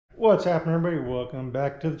What's happening, everybody? Welcome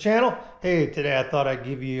back to the channel. Hey, today I thought I'd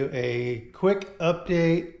give you a quick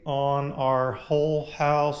update on our whole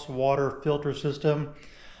house water filter system.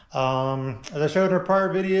 As I showed in our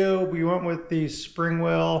prior video, we went with the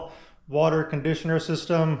Springwell water conditioner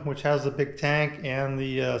system, which has the big tank and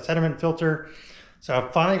the sediment filter. So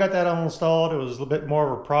I finally got that all installed. It was a little bit more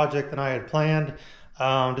of a project than I had planned,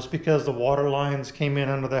 just because the water lines came in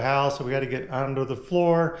under the house, so we had to get under the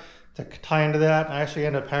floor to tie into that. I actually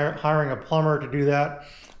ended up hiring a plumber to do that.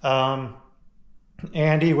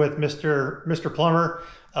 Andy with Mr. Plumber,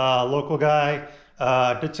 local guy,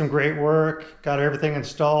 did some great work, got everything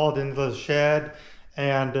installed into the shed.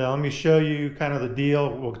 And let me show you kind of the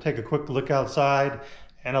deal. We'll take a quick look outside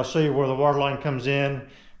and I'll show you where the water line comes in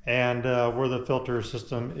and where the filter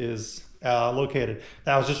system is located.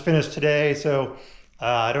 That was just finished today, so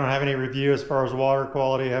I don't have any review as far as water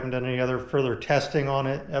quality. I haven't done any other further testing on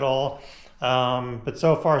it at all. But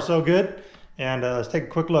so far so good. And let's take a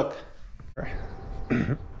quick look.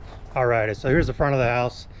 All right, so here's the front of the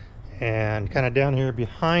house. And kind of down here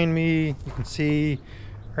behind me, you can see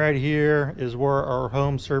right here is where our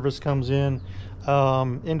home service comes in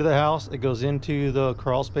into the house. It goes into the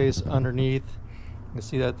crawl space underneath. You can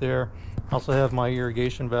see that there. I also have my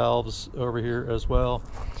irrigation valves over here as well.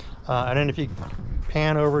 And then if you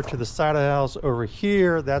pan over to the side of the house over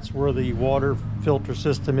here, that's where the water filter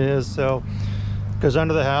system is. So it goes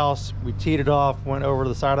under the house, we teed it off, went over to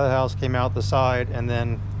the side of the house, came out the side, and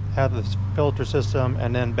then had the filter system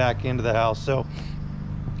and then back into the house. So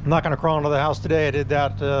I'm not going to crawl into the house today. I did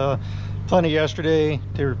that plenty yesterday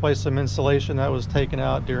to replace some insulation that was taken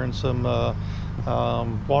out during some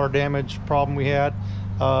water damage problem we had.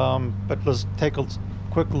 But let's take a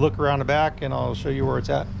quick look around the back and I'll show you where it's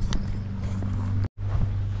at.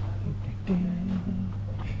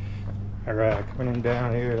 All right, coming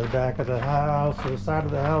down here to the back of the house, to the side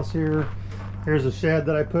of the house here. Here's a shed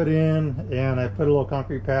that I put in, and I put a little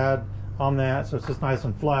concrete pad on that so it's just nice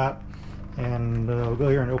and flat. And we'll go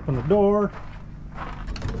here and open the door.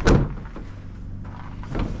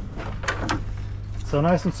 So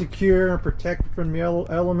nice and secure, protected from the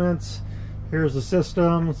elements. Here's the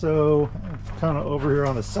system. So kind of over here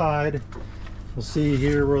on the side, we'll see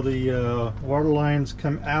here where the water lines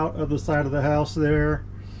come out of the side of the house there.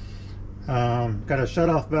 Got a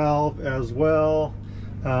shutoff valve as well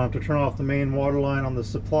to turn off the main water line on the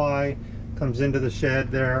supply. Comes into the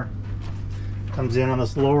shed there. Comes in on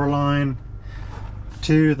this lower line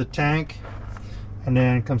to the tank, and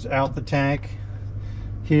then comes out the tank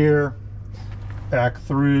here, back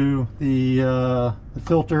through the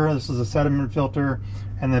filter. This is a sediment filter,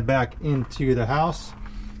 and then back into the house.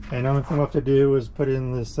 And the only thing we have to do is put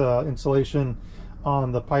in this insulation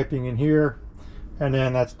on the piping in here, and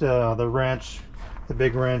then that's the wrench, the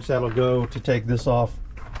big wrench that'll go to take this off.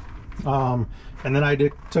 And then I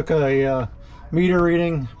took a meter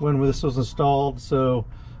reading when this was installed, so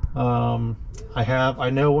I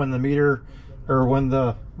know when the meter, or when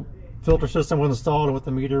the filter system was installed and what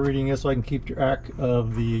the meter reading is, so I can keep track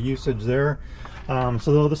of the usage there.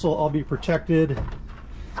 So this will all be protected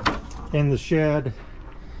in the shed,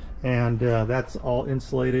 and that's all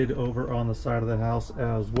insulated over on the side of the house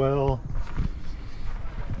as well.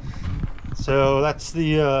 So that's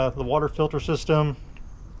the water filter system,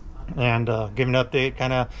 and give an update,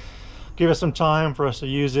 kind of give us some time for us to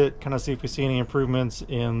use it, kind of see if we see any improvements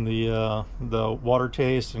in the water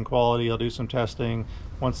taste and quality. I'll do some testing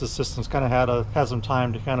once the system's kind of had some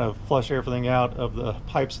time to kind of flush everything out of the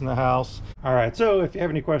pipes in the house. All right, so if you have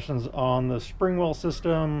any questions on the Springwell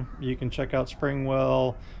system, you can check out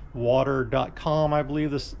springwellwater.com, I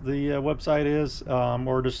believe the website is,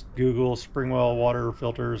 or just Google Springwell water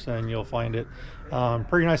filters and you'll find it.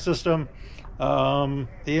 Pretty nice system. The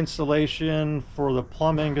installation for the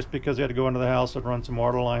plumbing, just because they had to go into the house and run some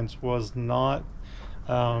water lines, was not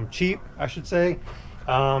cheap, I should say.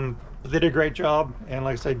 They did a great job, and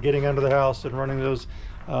like I said, getting under the house and running those,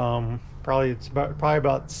 probably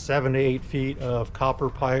about 7 to 8 feet of copper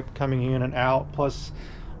pipe coming in and out, plus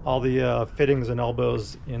all the fittings and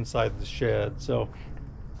elbows inside the shed. So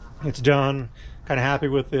it's done, kind of happy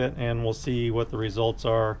with it, and we'll see what the results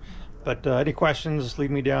are. But any questions, leave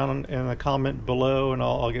me down in the comment below, and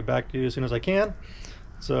I'll get back to you as soon as I can.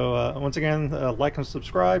 So once again, like and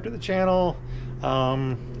subscribe to the channel.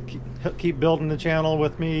 Keep building the channel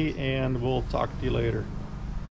with me, and we'll talk to you later.